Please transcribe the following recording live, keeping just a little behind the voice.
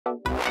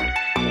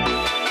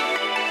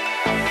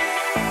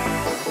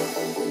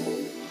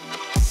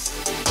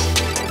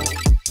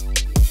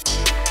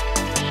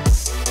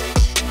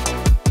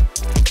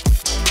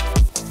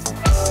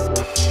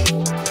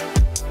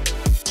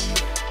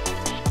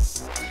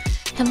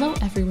Hello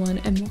everyone,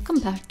 and welcome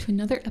back to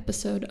another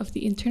episode of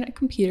the Internet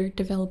Computer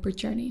Developer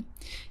Journey.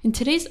 In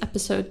today's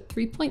episode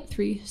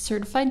 3.3,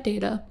 Certified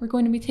Data, we're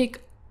going to be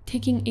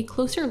taking a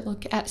closer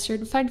look at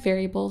certified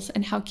variables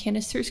and how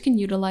canisters can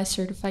utilize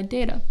certified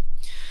data.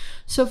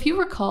 So if you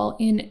recall,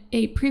 in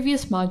a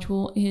previous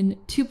module in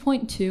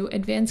 2.2,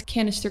 Advanced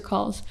Canister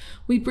Calls,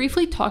 we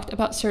briefly talked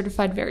about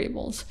certified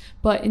variables,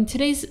 but in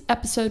today's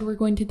episode, we're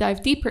going to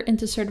dive deeper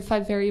into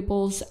certified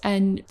variables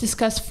and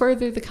discuss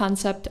further the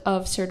concept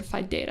of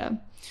certified data.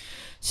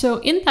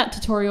 So in that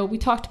tutorial, we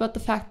talked about the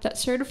fact that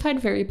certified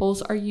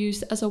variables are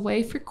used as a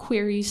way for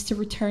queries to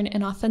return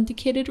an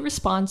authenticated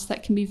response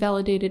that can be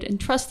validated and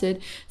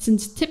trusted,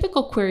 since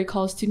typical query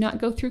calls do not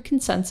go through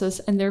consensus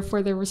and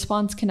therefore their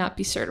response cannot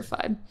be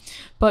certified.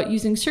 But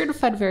using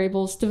certified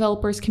variables,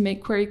 developers can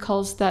make query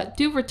calls that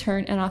do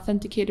return an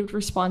authenticated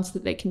response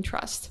that they can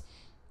trust.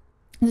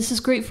 This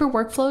is great for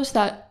workflows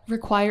that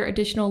require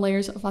additional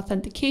layers of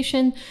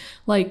authentication,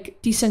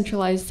 like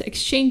decentralized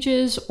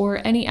exchanges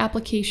or any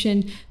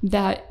application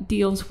that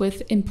deals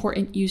with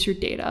important user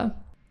data.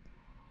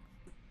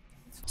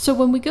 So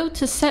when we go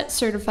to set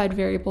certified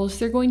variables,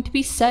 they're going to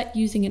be set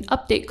using an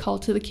update call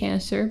to the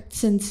canister,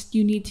 since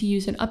you need to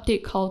use an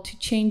update call to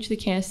change the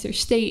canister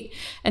state,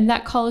 and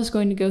that call is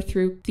going to go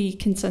through the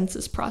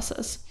consensus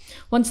process.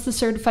 Once the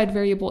certified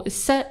variable is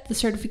set, the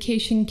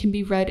certification can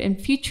be read in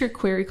future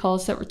query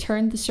calls that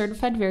return the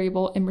certified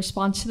variable in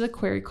response to the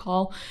query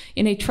call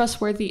in a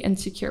trustworthy and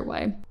secure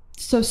way.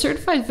 So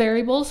certified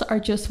variables are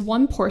just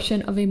one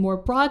portion of a more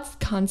broad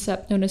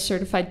concept known as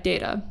certified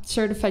data.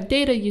 Certified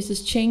data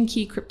uses chain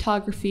key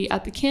cryptography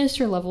at the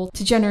canister level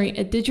to generate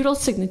a digital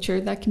signature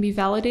that can be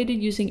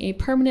validated using a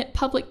permanent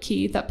public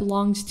key that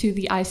belongs to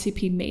the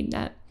ICP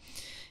mainnet.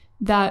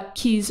 That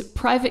key's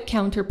private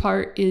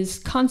counterpart is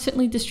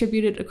constantly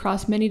distributed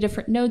across many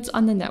different nodes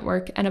on the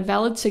network, and a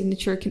valid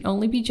signature can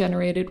only be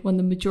generated when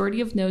the majority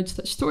of nodes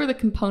that store the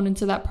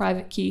components of that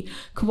private key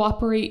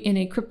cooperate in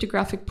a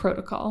cryptographic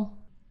protocol.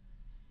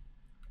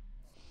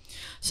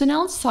 So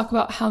now let's talk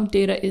about how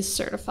data is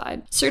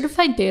certified.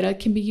 Certified data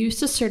can be used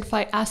to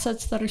certify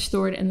assets that are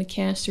stored in the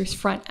canister's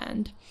front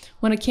end.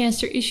 When a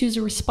canister issues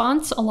a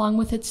response along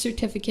with its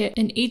certificate,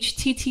 an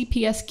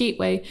HTTPS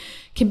gateway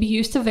can be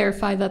used to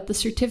verify that the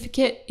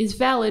certificate is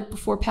valid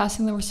before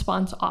passing the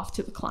response off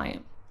to the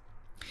client.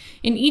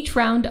 In each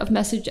round of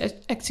message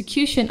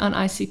execution on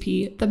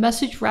ICP, the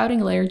message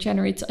routing layer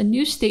generates a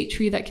new state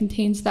tree that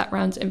contains that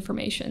round's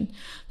information.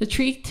 The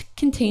tree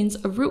contains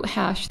a root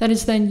hash that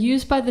is then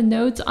used by the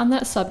nodes on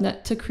that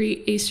subnet to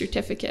create a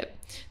certificate.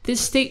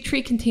 This state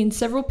tree contains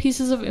several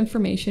pieces of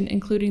information,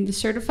 including the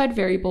certified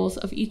variables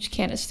of each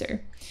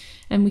canister.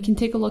 And we can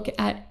take a look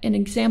at an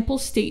example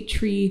state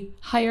tree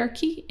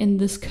hierarchy in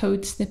this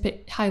code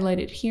snippet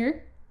highlighted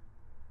here.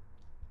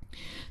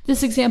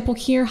 This example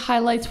here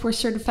highlights where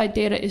certified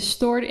data is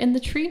stored in the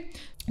tree.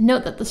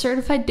 Note that the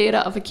certified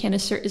data of a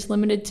canister is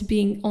limited to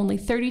being only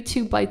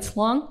 32 bytes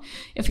long.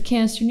 If a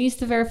canister needs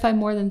to verify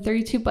more than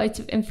 32 bytes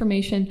of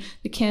information,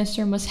 the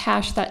canister must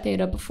hash that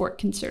data before it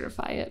can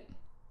certify it.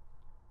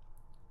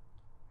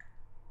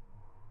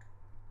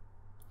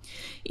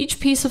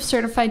 Each piece of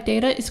certified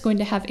data is going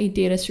to have a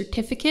data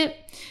certificate,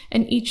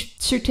 and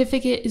each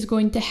certificate is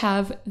going to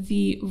have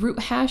the root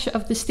hash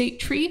of the state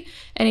tree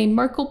and a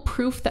Merkle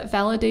proof that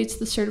validates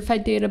the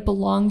certified data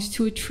belongs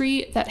to a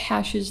tree that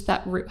hashes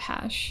that root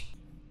hash.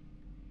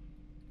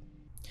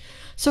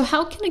 So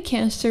how can a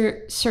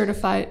canister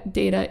certify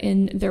data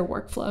in their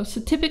workflow?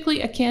 So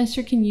typically a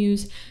canister can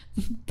use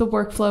the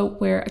workflow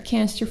where a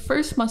canister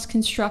first must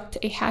construct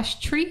a hash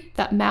tree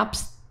that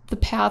maps the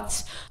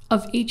paths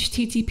of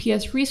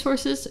HTTPS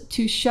resources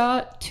to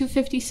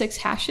SHA-256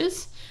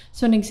 hashes.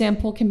 So an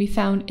example can be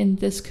found in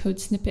this code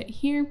snippet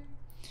here.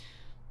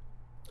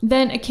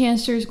 Then a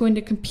canister is going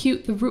to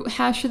compute the root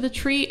hash of the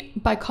tree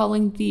by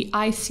calling the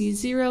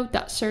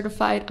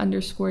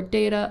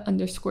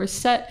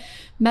IC0.certified_data_set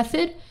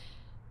method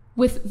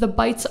with the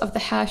bytes of the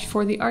hash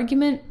for the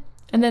argument.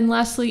 And then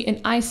lastly,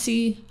 an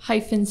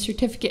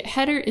IC-certificate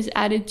header is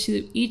added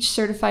to each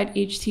certified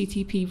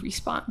HTTP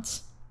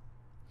response.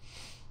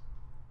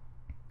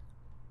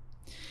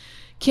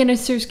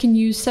 Canisters can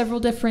use several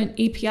different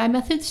API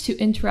methods to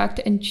interact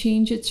and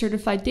change its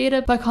certified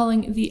data by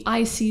calling the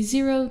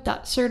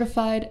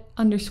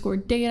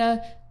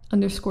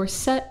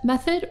IC0.certified_data_set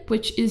method,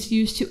 which is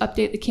used to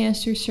update the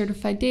canister's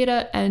certified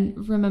data,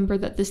 and remember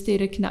that this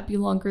data cannot be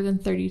longer than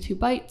 32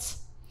 bytes.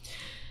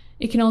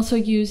 It can also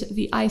use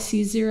the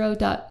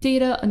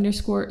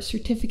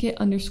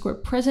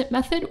IC0.data_certificate_present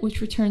method, which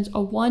returns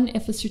a 1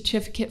 if a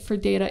certificate for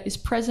data is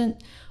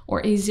present,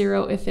 or a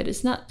 0 if it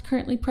is not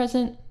currently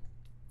present.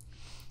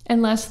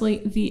 And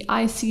lastly, the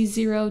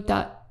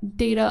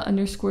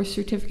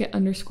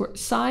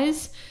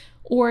IC0.data_certificate_size,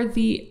 or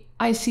the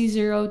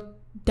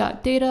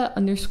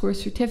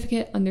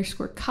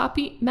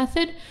IC0.data_certificate_copy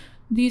method.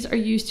 These are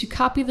used to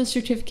copy the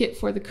certificate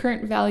for the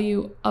current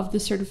value of the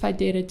certified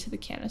data to the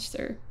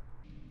canister.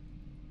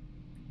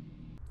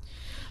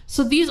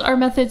 So these are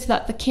methods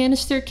that the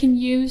canister can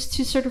use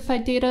to certify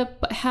data,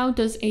 but how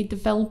does a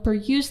developer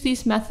use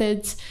these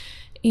methods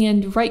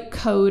and write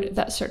code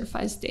that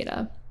certifies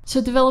data.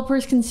 So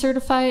developers can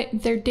certify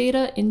their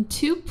data in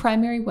two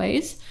primary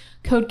ways.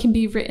 Code can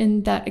be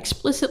written that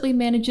explicitly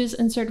manages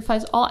and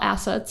certifies all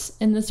assets.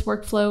 In this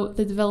workflow,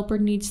 the developer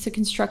needs to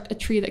construct a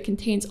tree that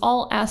contains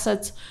all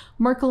assets,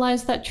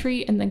 Merkleize that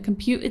tree, and then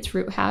compute its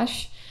root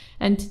hash.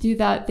 And to do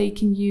that, they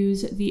can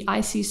use the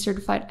IC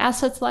Certified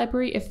Assets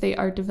library if they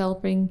are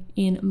developing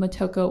in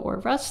Motoko or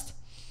Rust.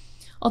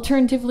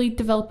 Alternatively,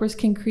 developers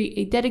can create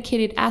a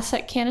dedicated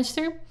asset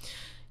canister.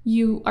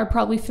 You are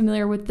probably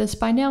familiar with this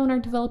by now in our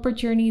developer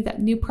journey,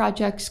 that new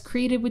projects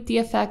created with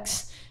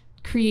DFX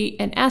create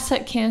an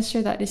asset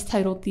canister that is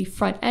titled the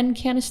front end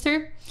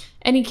canister.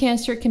 Any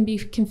canister can be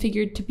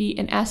configured to be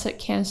an asset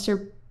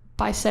canister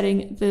by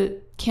setting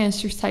the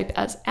canister's type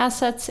as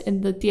assets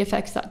in the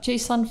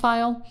dfx.json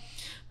file.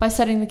 By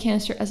setting the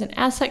canister as an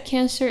asset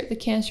canister, the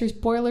canister's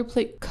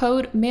boilerplate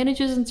code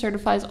manages and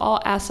certifies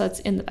all assets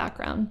in the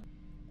background.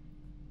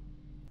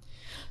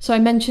 So I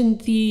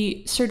mentioned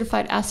the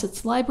certified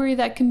assets library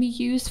that can be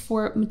used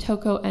for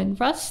Motoko and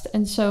Rust.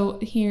 And so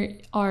here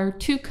are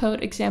two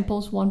code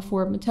examples, one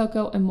for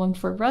Motoko and one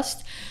for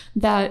Rust,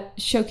 that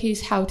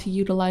showcase how to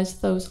utilize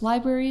those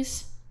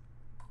libraries.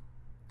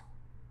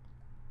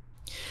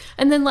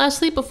 And then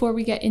lastly, before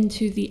we get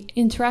into the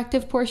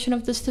interactive portion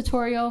of this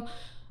tutorial,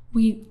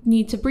 we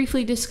need to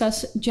briefly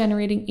discuss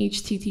generating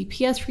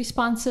HTTPS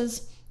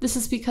responses. This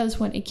is because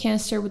when a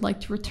canister would like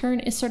to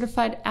return a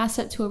certified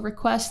asset to a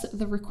request,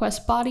 the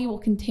request body will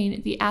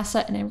contain the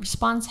asset and a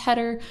response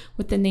header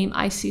with the name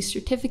IC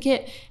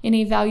certificate and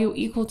a value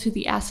equal to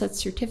the asset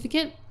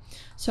certificate.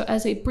 So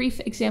as a brief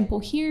example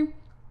here,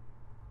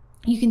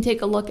 you can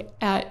take a look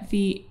at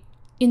the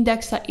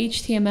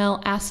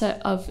index.html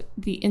asset of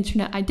the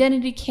Internet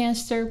Identity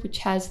canister, which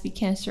has the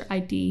canister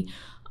ID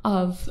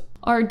of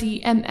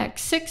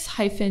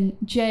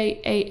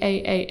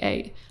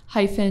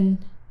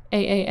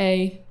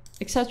RDMX6-JAAAA-AAA,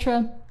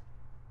 etc.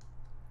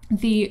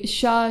 The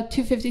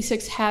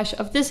SHA-256 hash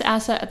of this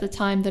asset at the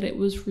time that it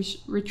was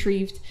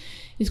retrieved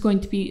is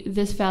going to be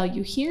this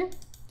value here.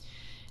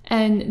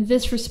 And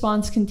this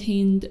response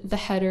contained the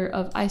header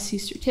of IC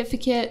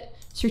certificate,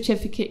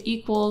 certificate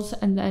equals,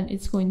 and then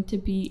it's going to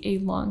be a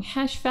long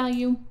hash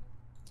value.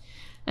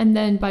 And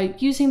then by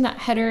using that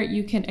header,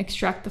 you can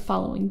extract the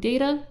following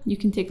data. You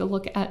can take a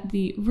look at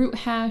the root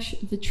hash,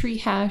 the tree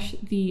hash,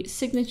 the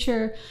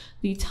signature,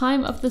 the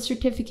time of the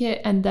certificate,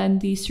 and then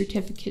the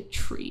certificate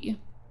tree.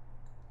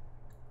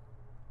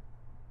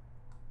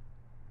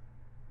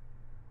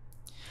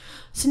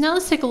 So now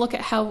let's take a look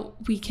at how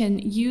we can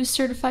use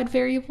certified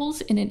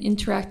variables in an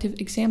interactive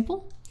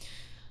example.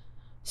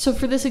 So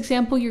for this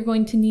example, you're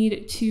going to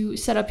need to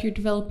set up your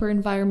developer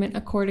environment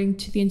according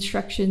to the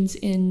instructions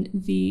in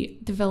the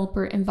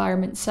developer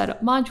environment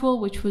setup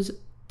module, which was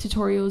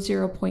tutorial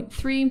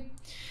 0.3.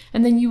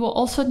 And then you will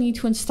also need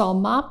to install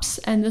mops,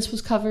 and this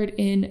was covered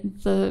in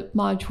the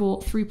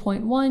module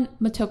 3.1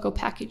 Motoko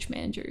package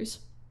managers.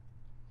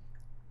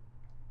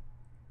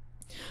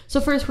 So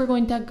first we're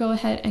going to go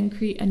ahead and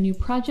create a new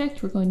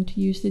project. We're going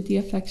to use the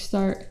dfx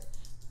start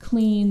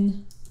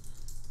clean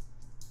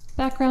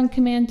background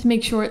command to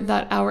make sure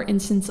that our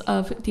instance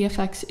of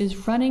DFX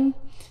is running.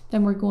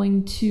 Then we're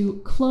going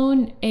to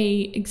clone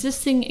a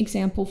existing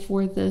example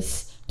for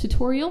this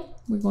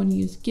tutorial. We're going to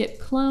use git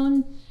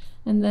clone,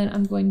 and then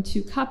I'm going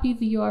to copy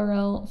the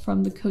URL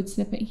from the code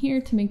snippet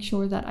here to make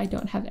sure that I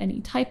don't have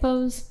any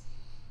typos.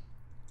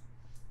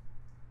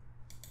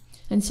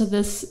 And so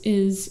this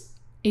is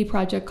a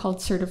project called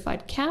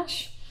certified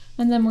cache,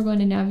 and then we're going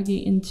to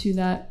navigate into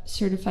that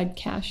certified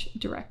cache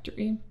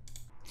directory.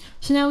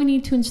 So now we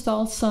need to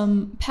install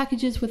some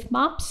packages with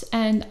mops,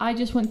 and I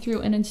just went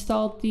through and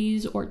installed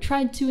these, or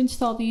tried to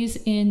install these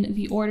in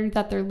the order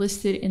that they're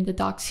listed in the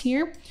docs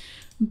here.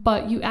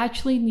 But you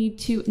actually need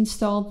to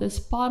install this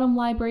bottom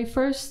library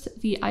first,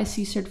 the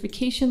IC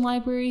certification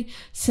library,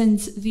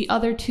 since the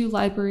other two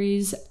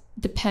libraries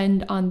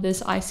depend on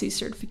this IC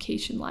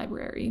certification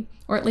library,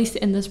 or at least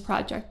in this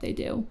project they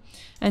do.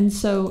 And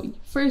so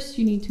first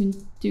you need to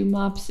do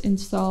mops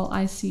install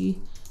IC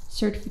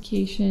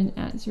certification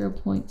at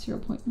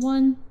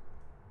 0.0.1.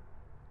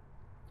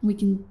 We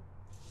can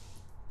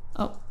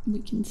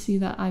see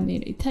that I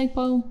made a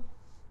typo.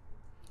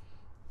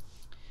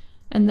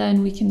 And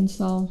then we can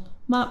install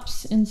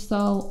mops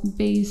install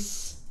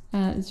base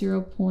at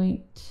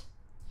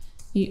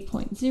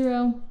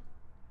 0.8.0.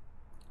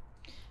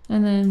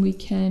 And then we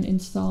can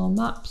install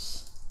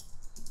mops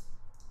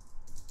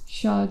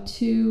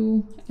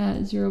SHA-2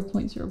 at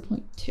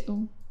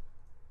 0.0.2.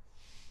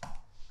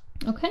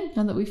 Okay,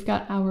 now that we've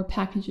got our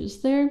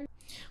packages there,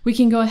 we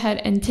can go ahead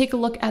and take a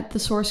look at the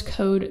source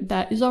code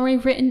that is already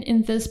written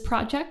in this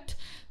project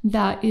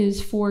that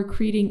is for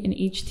creating an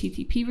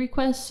HTTP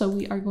request. So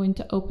we are going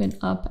to open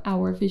up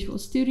our Visual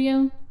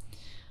Studio.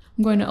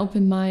 I'm going to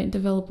open my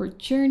developer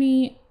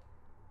journey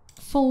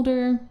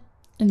folder,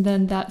 and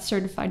then that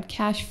certified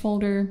cache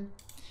folder.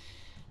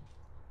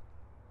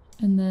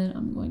 And then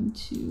I'm going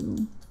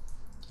to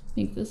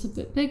make this a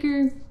bit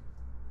bigger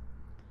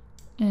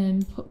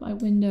and put my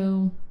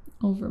window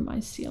over my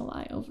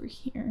CLI over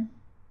here.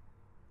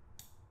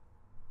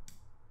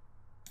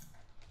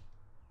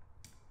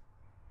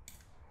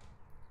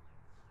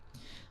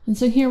 And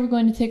so here we're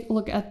going to take a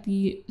look at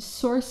the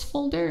source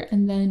folder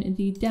and then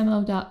the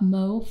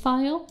demo.mo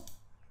file.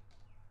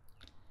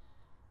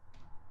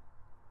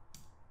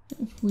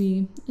 If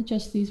we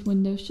adjust these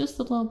windows just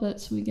a little bit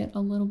so we get a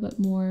little bit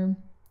more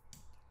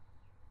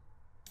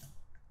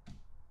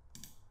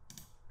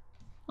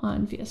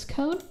on VS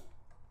Code.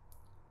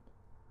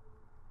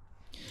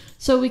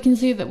 So we can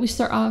see that we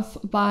start off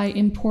by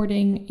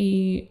importing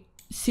a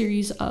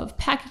series of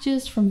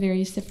packages from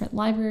various different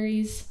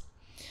libraries.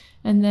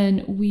 And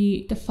then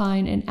we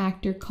define an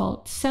actor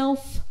called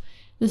self.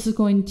 This is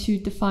going to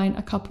define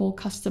a couple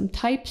custom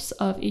types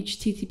of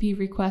HTTP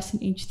request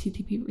and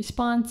HTTP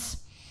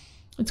response.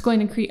 It's going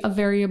to create a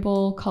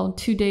variable called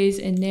 2 days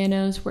in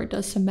nanos where it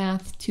does some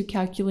math to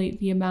calculate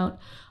the amount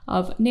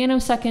of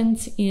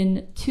nanoseconds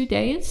in 2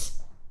 days.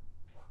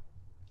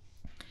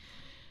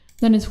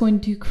 Then it's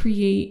going to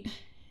create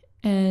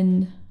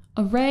an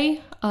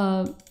array,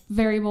 a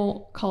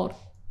variable called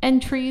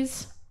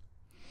entries.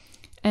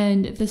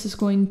 And this is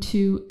going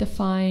to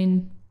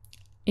define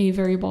a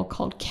variable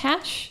called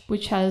cache,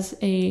 which has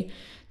a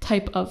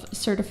type of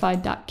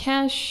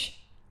certified.cache.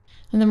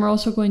 And then we're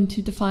also going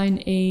to define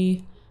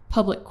a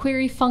public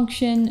query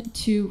function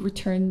to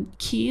return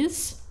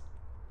keys.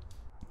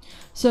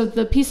 So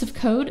the piece of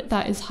code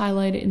that is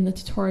highlighted in the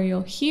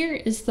tutorial here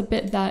is the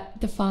bit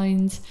that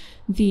defines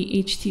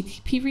the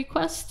HTTP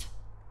request.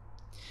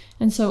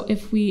 And so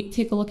if we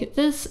take a look at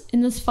this,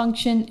 in this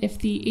function, if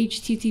the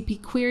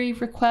HTTP query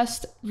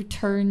request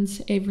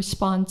returns a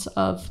response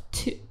of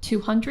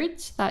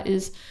 200s, that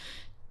is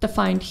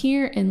defined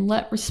here in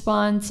let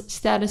response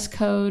status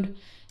code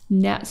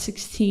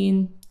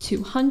nat16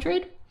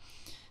 200.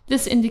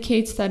 This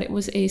indicates that it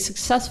was a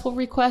successful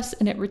request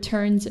and it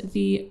returns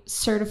the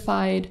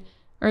certified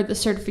or the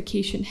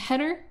certification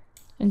header.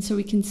 And so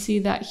we can see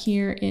that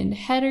here in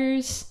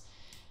headers,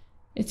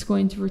 it's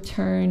going to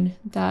return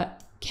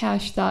that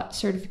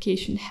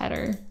cache.certification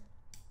header.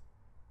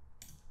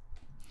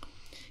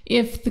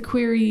 If the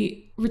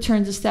query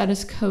returns a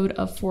status code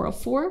of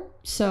 404,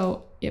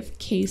 so if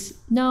case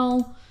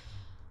null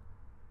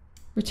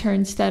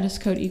returns status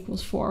code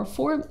equals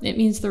 404, it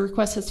means the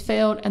request has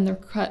failed and the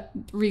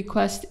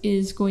request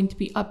is going to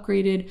be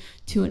upgraded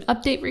to an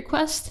update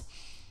request.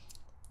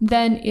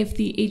 Then if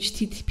the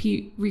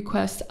HTTP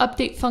request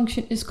update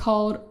function is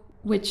called,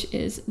 which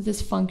is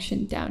this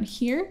function down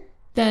here,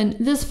 then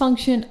this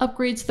function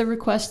upgrades the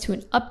request to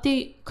an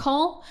update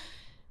call,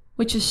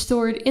 which is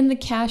stored in the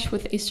cache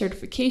with a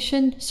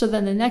certification. So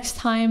then the next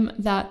time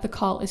that the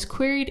call is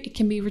queried, it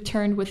can be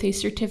returned with a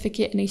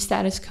certificate and a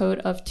status code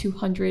of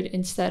 200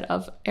 instead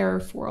of error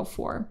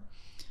 404.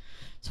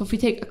 So if we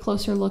take a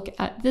closer look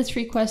at this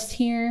request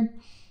here,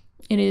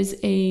 it is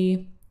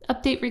a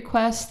update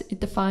request.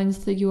 It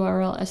defines the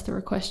URL as the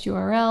request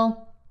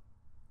URL.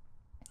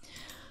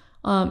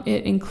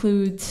 It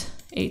includes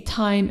a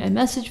time and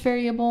message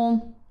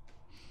variable.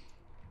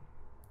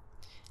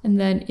 And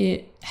then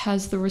it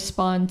has the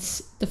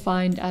response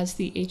defined as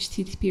the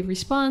HTTP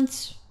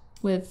response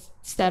with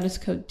status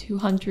code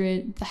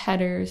 200, the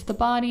header is the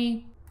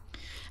body.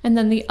 And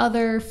then the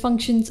other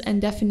functions and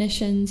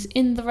definitions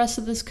in the rest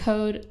of this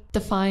code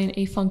define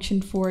a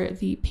function for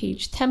the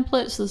page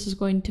template. So this is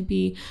going to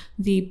be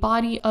the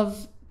body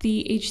of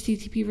the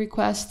HTTP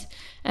request.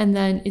 And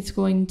then it's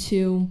going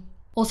to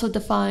also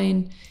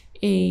define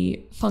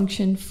a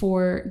function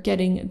for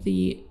getting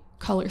the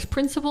colors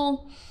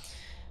principal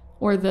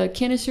or the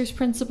canisters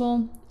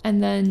principal,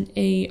 and then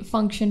a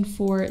function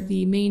for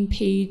the main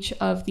page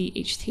of the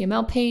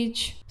HTML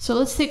page. So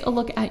let's take a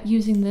look at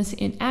using this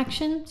in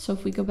action. So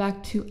if we go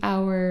back to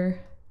our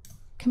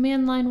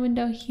command line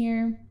window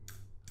here,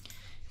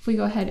 if we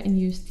go ahead and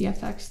use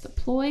DFX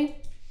deploy,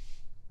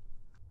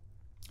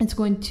 it's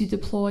going to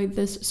deploy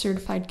this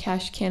certified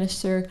cache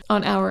canister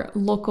on our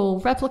local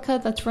replica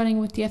that's running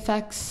with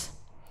DFX.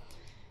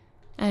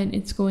 And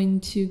it's going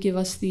to give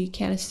us the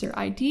canister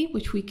ID,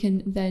 which we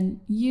can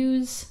then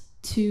use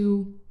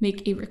to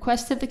make a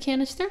request to the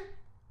canister.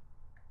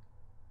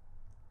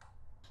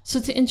 So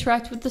to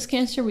interact with this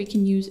canister, we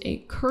can use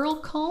a curl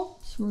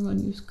call. So we're going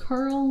to use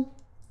curl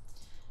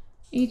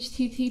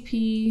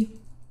HTTP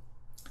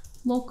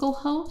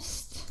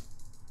localhost.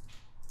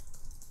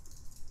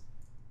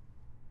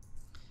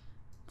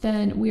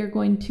 Then we are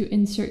going to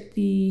insert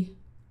the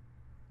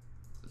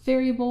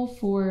variable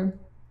for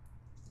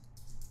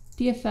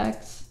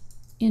DFX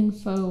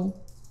info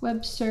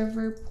web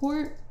server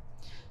port.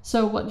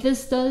 So what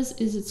this does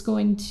is it's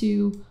going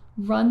to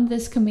run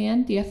this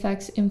command,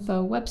 DFX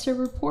info web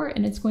server port,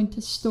 and it's going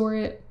to store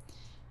it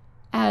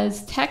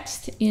as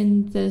text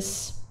in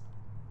this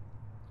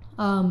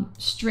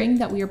string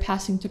that we are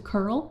passing to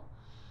curl.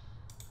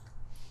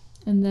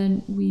 And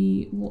then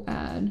we will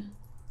add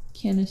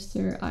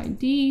canister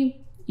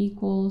ID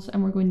equals,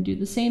 and we're going to do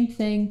the same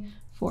thing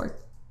for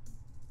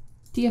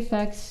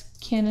DFX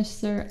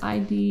canister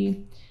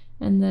ID,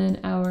 and then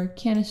our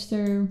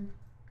canister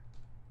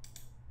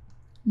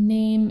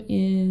name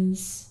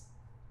is,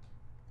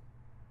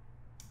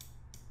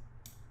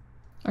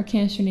 our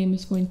canister name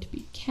is going to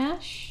be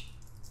cache.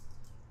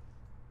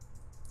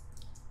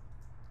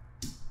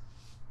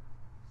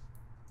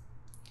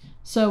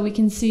 So we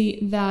can see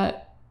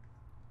that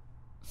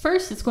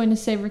first it's going to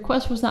say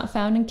request was not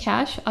found in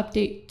cache,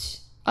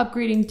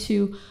 upgrading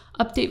to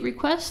update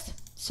request.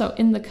 So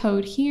in the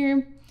code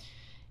here,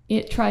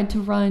 it tried to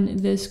run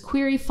this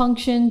query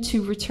function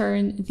to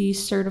return the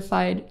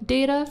certified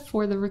data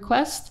for the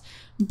request,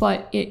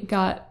 but it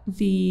got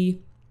the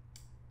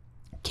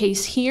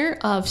case here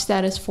of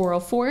status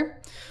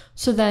 404.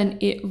 So then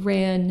it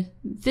ran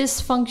this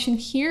function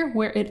here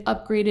where it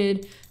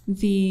upgraded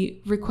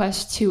the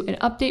request to an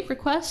update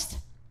request.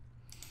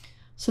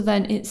 So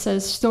then it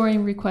says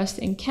storing request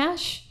in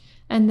cache,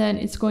 and then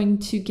it's going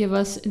to give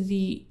us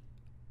the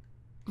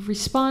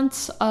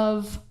response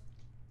of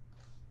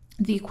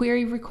the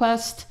query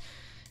request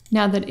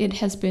now that it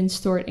has been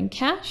stored in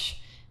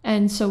cache.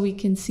 And so we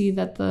can see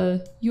that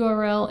the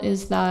URL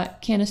is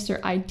that canister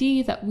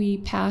ID that we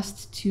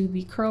passed to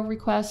the curl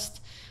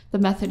request. The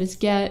method is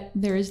get,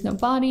 there is no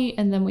body,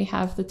 and then we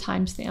have the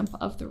timestamp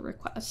of the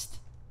request.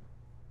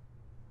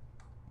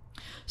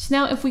 So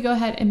now if we go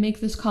ahead and make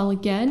this call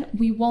again,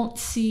 we won't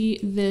see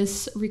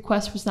this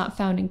request was not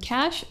found in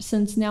cache,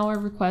 since now our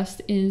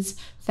request is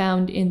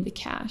found in the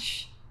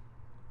cache.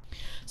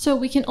 So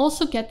we can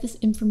also get this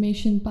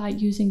information by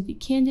using the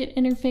candid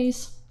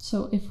interface.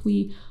 So if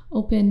we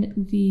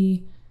open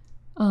the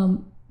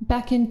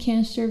backend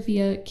canister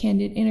via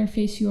candid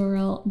interface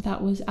URL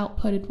that was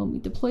outputted when we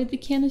deployed the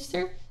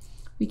canister,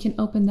 we can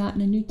open that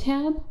in a new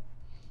tab,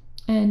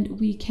 and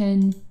we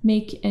can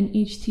make an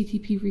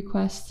HTTP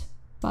request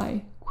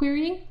by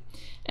querying,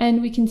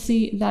 and we can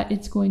see that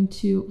it's going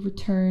to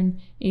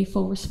return a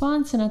full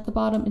response, and at the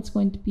bottom it's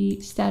going to be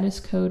status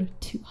code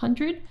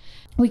 200.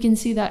 We can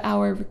see that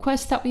our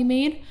request that we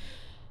made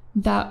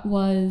that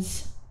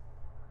was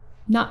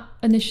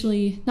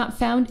initially not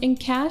found in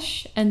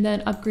cache and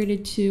then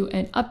upgraded to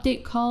an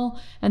update call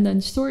and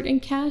then stored in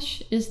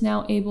cache is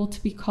now able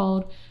to be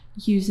called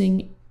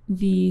using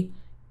the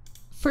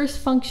first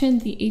function,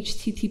 the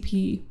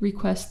HTTP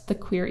request, the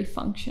query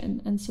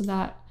function. And so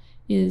that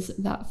is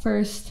that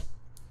first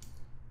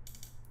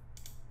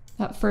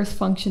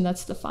function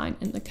that's defined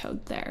in the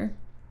code there.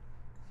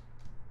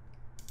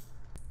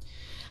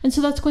 And so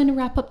that's going to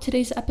wrap up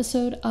today's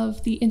episode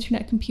of the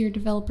Internet Computer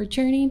Developer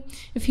Journey.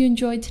 If you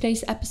enjoyed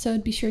today's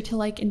episode, be sure to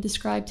like and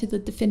subscribe to the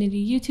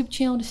DFINITY YouTube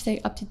channel to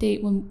stay up to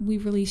date when we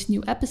release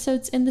new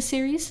episodes in the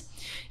series.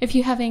 If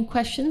you have any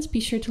questions, be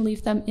sure to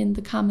leave them in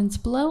the comments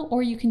below,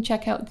 or you can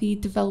check out the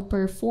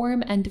developer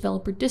forum and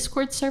developer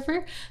Discord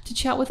server to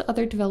chat with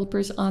other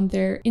developers on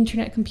their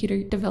Internet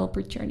Computer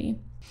Developer Journey.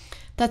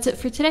 That's it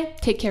for today.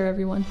 Take care,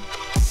 everyone.